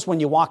it's not just when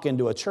you walk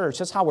into a church.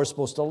 That's how we're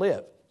supposed to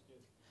live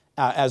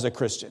as a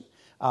Christian.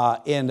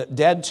 And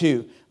dead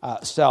to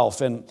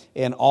self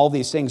and all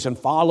these things and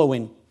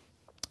following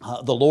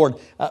the Lord.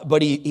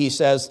 But he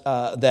says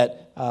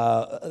that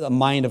the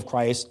mind of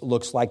Christ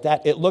looks like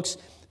that.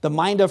 The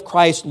mind of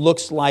Christ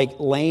looks like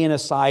laying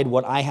aside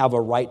what I have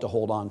a right to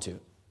hold on to.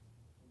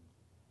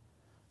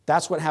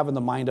 That's what having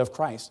the mind of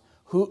Christ.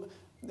 Who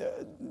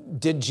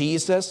did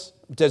Jesus?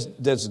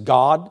 Does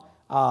God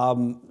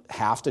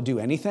have to do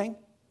anything?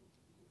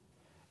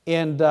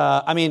 And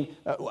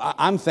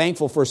I'm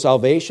thankful for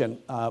salvation,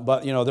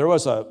 but there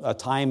was a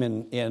time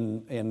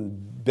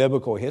in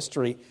biblical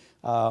history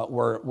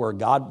where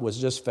God was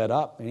just fed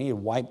up and He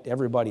wiped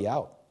everybody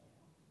out.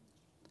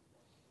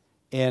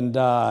 And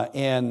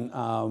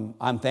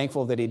I'm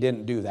thankful that He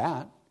didn't do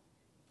that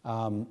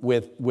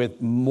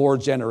with more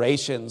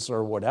generations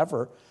or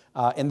whatever,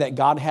 and that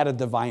God had a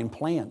divine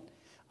plan.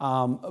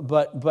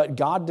 But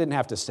God didn't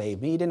have to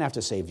save me. He didn't have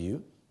to save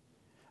you.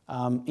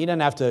 He doesn't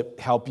have to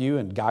help you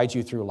and guide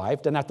you through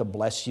life. Doesn't have to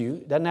bless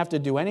you. Doesn't have to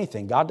do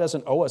anything. God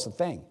doesn't owe us a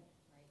thing.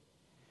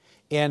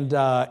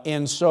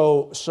 And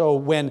so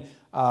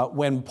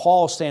when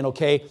Paul's saying,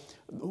 okay,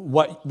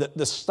 what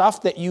the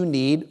stuff that you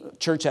need,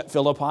 church at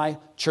Philippi,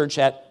 church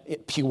at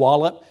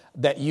Puyallup,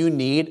 that you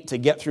need to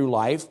get through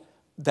life,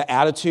 the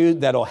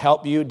attitude that'll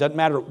help you, doesn't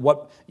matter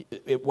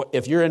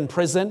if you're in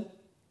prison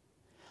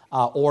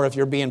or if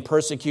you're being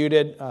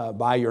persecuted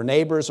by your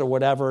neighbors or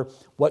whatever,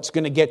 what's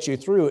going to get you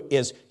through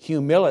is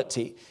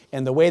humility.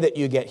 And the way that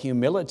you get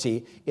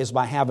humility is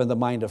by having the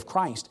mind of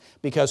Christ.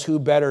 Because a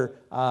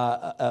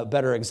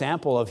better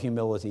example of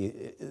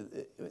humility,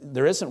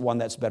 there isn't one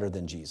that's better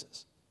than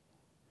Jesus.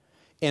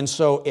 And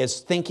so it's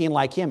thinking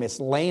like Him. It's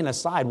laying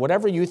aside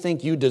whatever you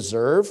think you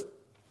deserve.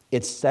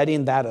 It's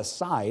setting that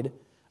aside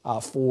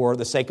for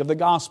the sake of the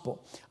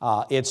gospel.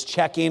 It's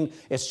checking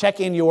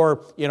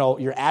your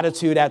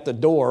attitude at the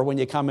door when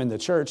you come into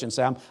church and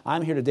say,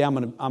 I'm here today,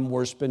 I'm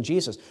worshiping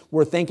Jesus.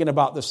 We're thinking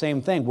about the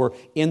same thing. We're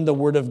in the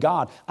Word of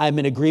God. I'm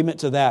in agreement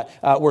to that.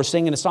 We're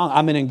singing a song.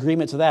 I'm in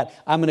agreement to that.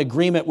 I'm in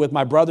agreement with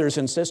my brothers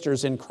and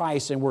sisters in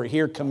Christ, and we're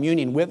here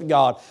communing with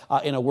God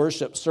in a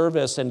worship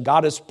service, and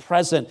God is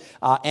present,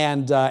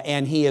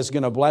 and He is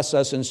going to bless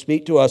us and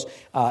speak to us,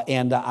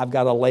 and I've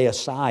got to lay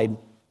aside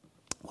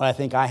what I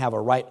think I have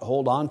a right to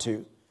hold on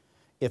to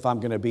if I'm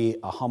going to be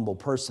a humble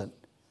person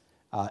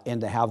and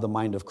to have the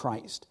mind of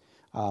Christ.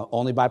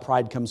 Only by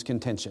pride comes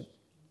contention.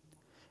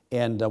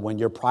 And when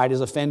your pride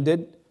is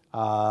offended,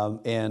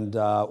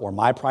 or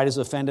my pride is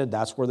offended,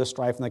 that's where the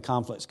strife and the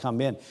conflicts come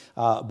in.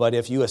 But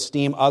if you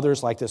esteem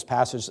others, like this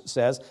passage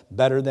says,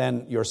 better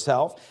than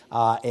yourself,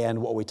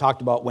 and what we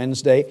talked about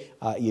Wednesday,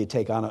 you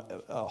take on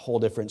a whole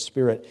different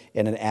spirit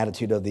and an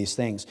attitude of these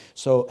things.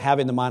 So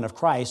having the mind of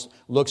Christ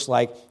looks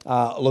like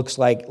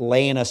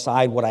laying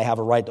aside what I have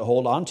a right to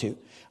hold on to.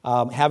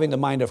 Having the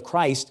mind of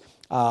Christ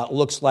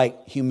looks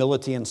like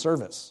humility and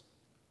service.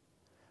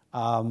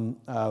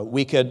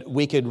 We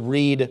could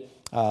read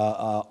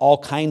all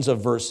kinds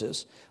of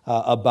verses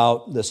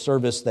about the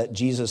service that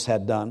Jesus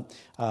had done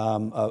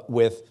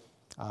with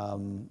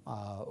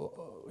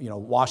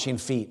washing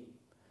feet,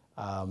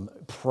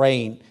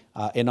 praying,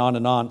 and on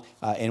and on.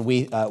 And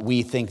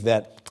we think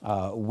that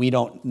we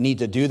don't need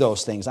to do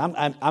those things. I'm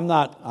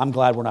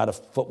glad we're not a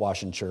foot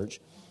washing church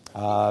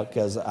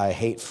because I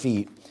hate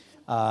feet.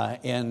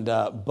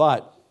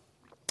 But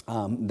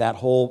that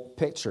whole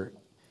picture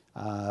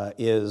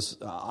is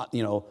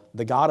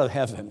the God of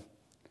heaven.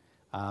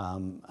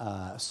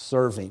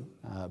 Serving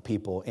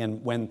people.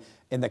 And when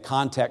in the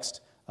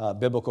context,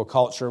 biblical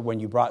culture,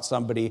 when you brought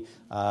somebody,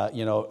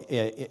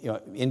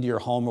 into your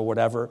home or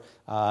whatever,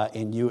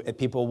 and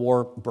people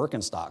wore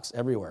Birkenstocks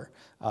everywhere,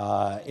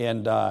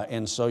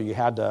 and so they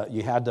had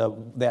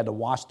to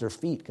wash their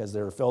feet because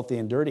they were filthy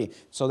and dirty.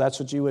 So that's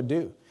what you would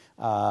do.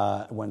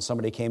 When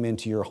somebody came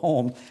into your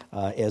home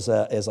as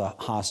a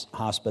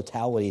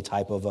hospitality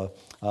type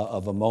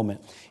of a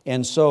moment.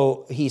 And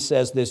so he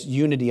says this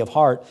unity of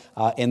heart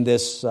and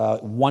this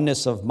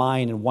oneness of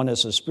mind and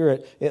oneness of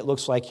spirit, it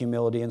looks like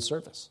humility and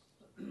service.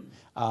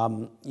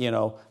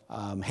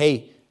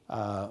 Hey,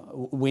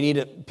 we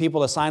need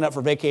people to sign up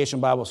for Vacation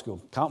Bible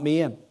School. Count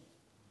me in.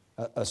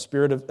 A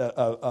spirit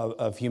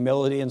of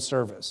humility and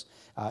service.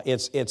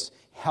 It's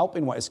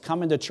helping. It's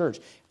coming to church,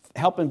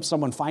 helping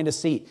someone find a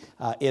seat.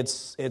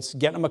 It's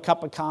getting them a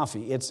cup of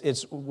coffee.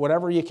 It's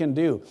whatever you can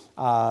do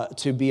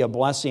to be a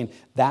blessing.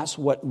 That's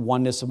what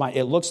oneness of mind.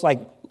 It looks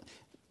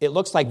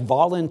like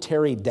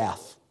voluntary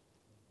death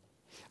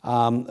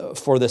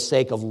for the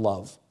sake of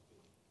love.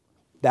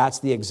 That's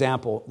the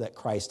example that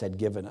Christ had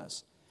given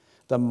us.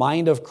 The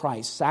mind of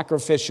Christ,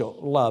 sacrificial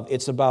love.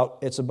 It's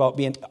about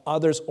being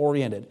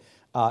others-oriented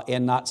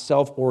and not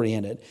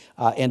self-oriented.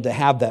 And to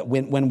have that,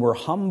 when we're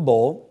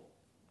humble,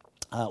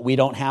 we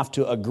don't have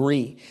to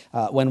agree.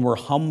 When we're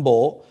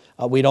humble,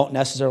 we don't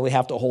necessarily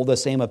have to hold the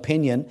same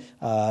opinion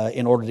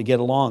in order to get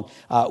along.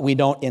 We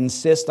don't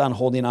insist on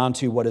holding on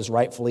to what is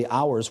rightfully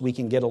ours. We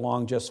can get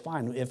along just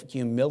fine if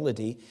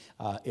humility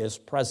is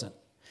present.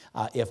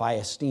 If I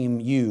esteem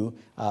you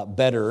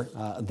better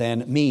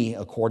than me,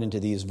 according to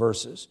these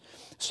verses.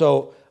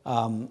 So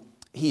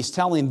he's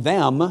telling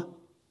them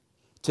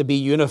to be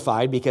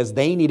unified because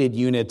they needed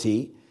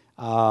unity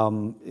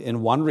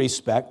in one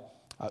respect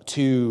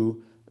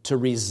to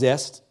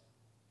resist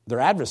their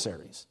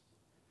adversaries.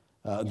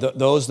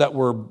 Those that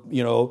were,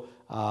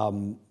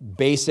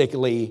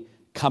 basically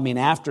coming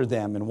after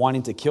them and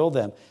wanting to kill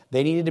them,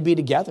 they needed to be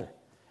together.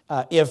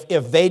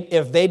 If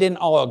they didn't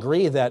all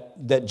agree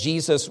that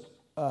Jesus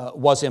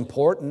was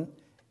important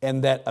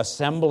and that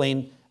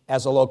assembling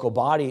as a local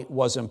body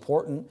was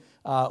important,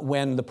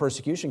 when the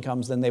persecution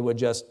comes, then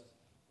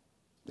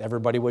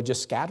everybody would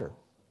just scatter.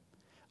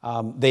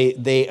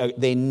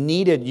 They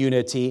needed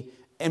unity.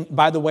 And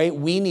by the way,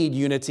 we need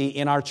unity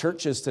in our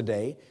churches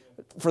today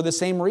for the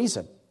same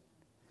reason.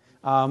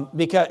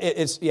 Because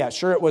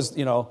it was,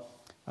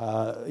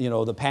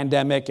 the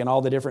pandemic and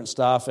all the different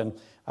stuff.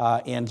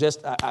 And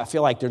just, I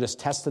feel like they're just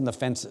testing the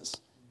fences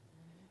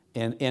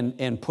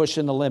and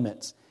pushing the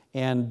limits.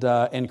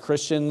 And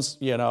Christians,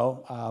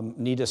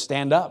 need to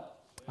stand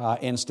up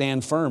and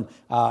stand firm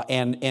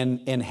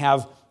and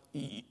have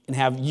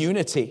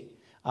unity.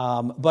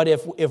 But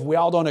if we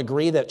all don't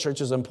agree that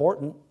church is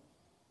important,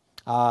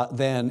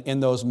 then in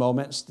those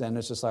moments, then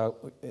it's just like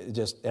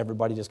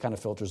everybody just kind of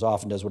filters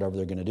off and does whatever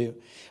they're going to do.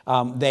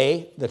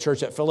 The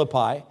church at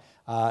Philippi,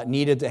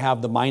 needed to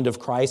have the mind of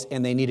Christ,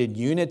 and they needed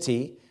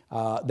unity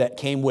that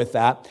came with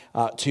that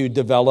to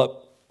develop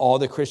all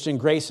the Christian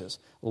graces,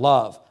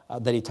 love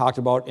that he talked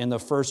about in the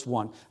first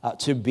one.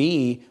 To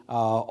be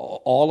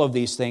all of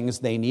these things,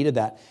 they needed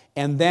that.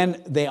 And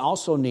then they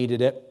also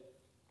needed it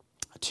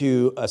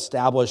to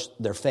establish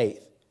their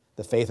faith,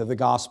 the faith of the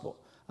gospel.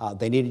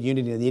 They needed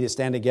unity, they needed to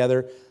stand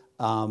together,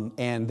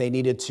 and they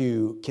needed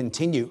to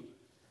continue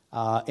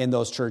in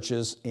those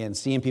churches and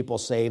seeing people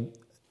saved,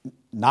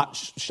 not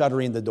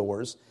shuttering the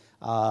doors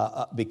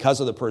because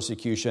of the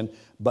persecution,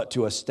 but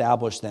to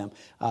establish them,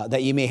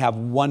 that you may have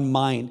one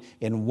mind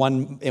and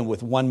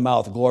with one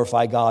mouth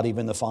glorify God,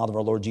 even the Father of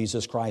our Lord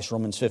Jesus Christ.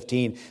 Romans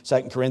 15,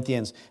 2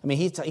 Corinthians. I mean,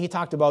 he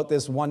talked about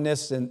this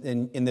oneness and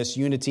in this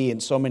unity in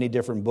so many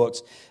different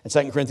books. In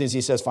 2 Corinthians,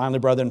 he says, finally,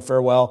 brethren,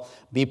 farewell,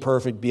 be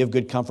perfect, be of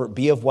good comfort,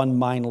 be of one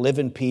mind, live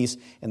in peace,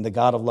 and the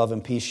God of love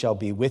and peace shall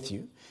be with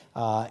you.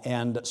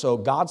 And so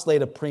God's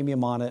laid a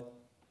premium on it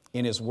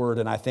in His Word,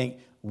 and I think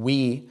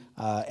we,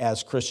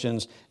 as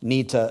Christians,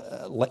 need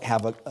to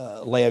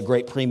lay a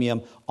great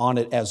premium on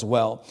it as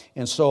well.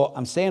 And so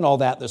I'm saying all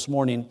that this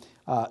morning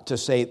to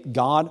say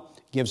God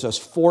gives us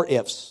 4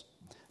 ifs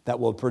that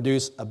will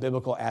produce a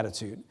biblical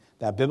attitude.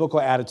 That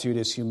biblical attitude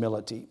is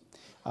humility.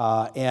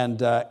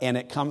 And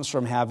it comes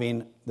from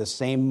having the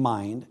same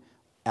mind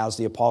as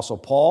the Apostle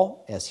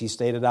Paul, as he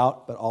stated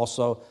out, but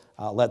also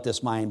let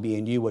this mind be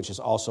in you, which is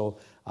also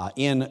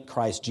in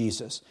Christ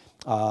Jesus.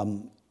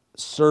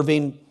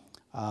 Serving,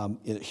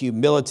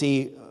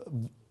 humility,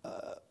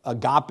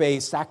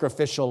 agape,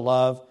 sacrificial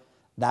love,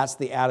 that's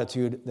the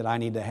attitude that I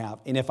need to have.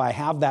 And if I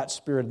have that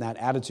spirit and that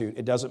attitude,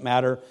 it doesn't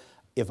matter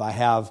if I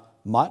have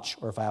much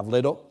or if I have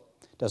little.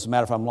 It doesn't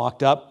matter if I'm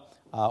locked up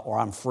or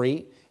I'm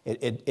free.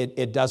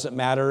 It doesn't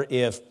matter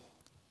if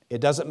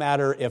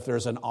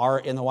there's an R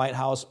in the White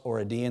House or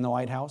a D in the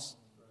White House.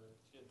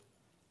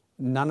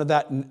 None of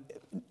that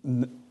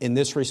in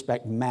this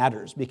respect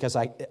matters, because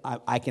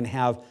I can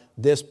have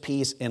this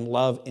peace and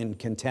love and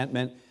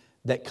contentment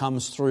that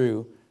comes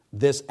through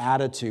this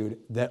attitude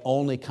that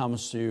only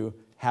comes through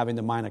having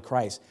the mind of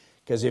Christ.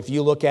 Because if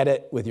you look at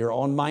it with your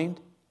own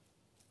mind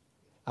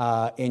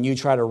and you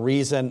try to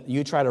reason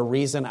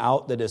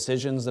out the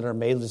decisions that are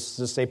made, let's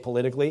just say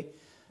politically,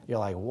 you're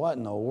like, what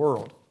in the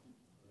world?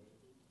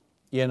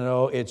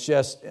 It's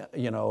just,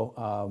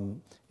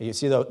 you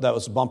see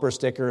those bumper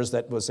stickers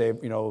that would say,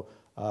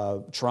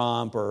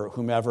 Trump or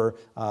whomever,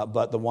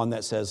 but the one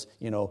that says,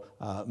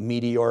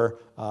 meteor,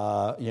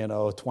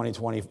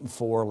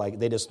 2024, like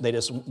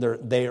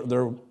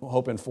they're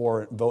hoping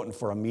for voting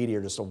for a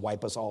meteor just to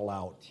wipe us all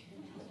out.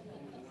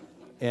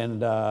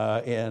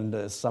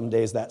 And some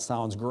days that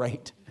sounds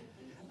great,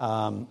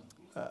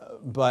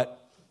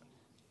 but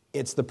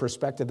it's the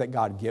perspective that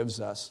God gives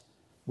us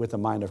with the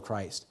mind of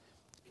Christ.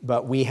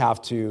 But we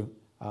have to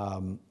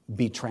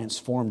be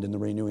transformed in the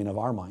renewing of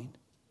our mind.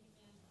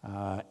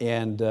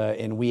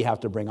 And we have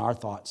to bring our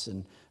thoughts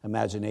and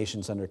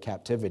imaginations under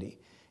captivity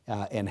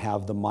and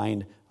have the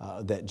mind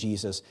that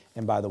Jesus,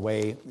 and by the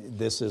way,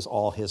 this is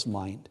all his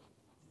mind.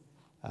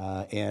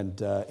 And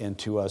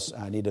to us,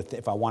 I need to.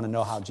 If I want to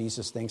know how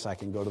Jesus thinks, I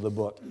can go to the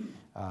book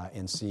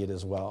and see it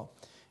as well.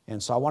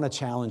 And so I want to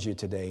challenge you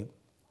today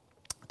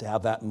to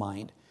have that in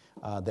mind,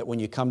 that when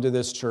you come to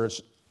this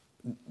church,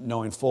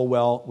 knowing full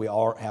well we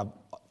all have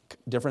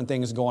different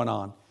things going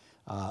on,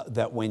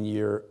 that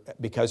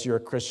because you're a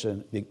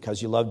Christian,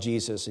 because you love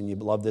Jesus and you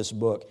love this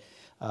book,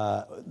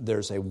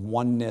 there's a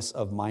oneness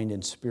of mind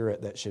and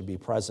spirit that should be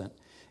present.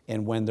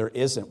 And when there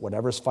isn't,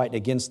 whatever's fighting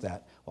against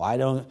that,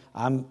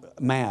 I'm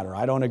mad or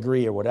I don't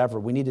agree or whatever,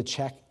 we need to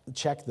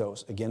check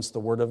those against the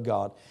Word of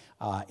God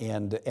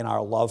and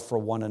our love for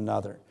one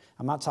another.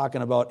 I'm not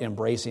talking about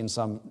embracing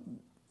some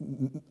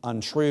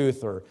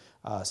untruth or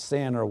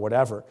sin or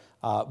whatever,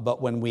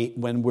 but when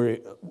we're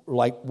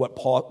like what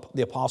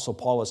the Apostle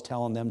Paul is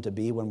telling them to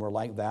be, when we're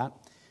like that,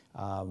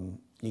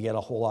 you get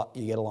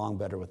along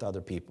better with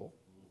other people,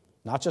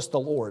 not just the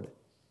Lord,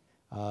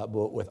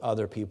 but with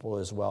other people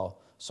as well.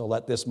 So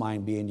let this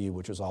mind be in you,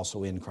 which was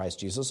also in Christ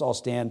Jesus. I'll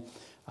stand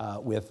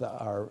with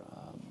our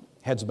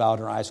heads bowed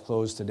and our eyes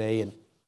closed today, and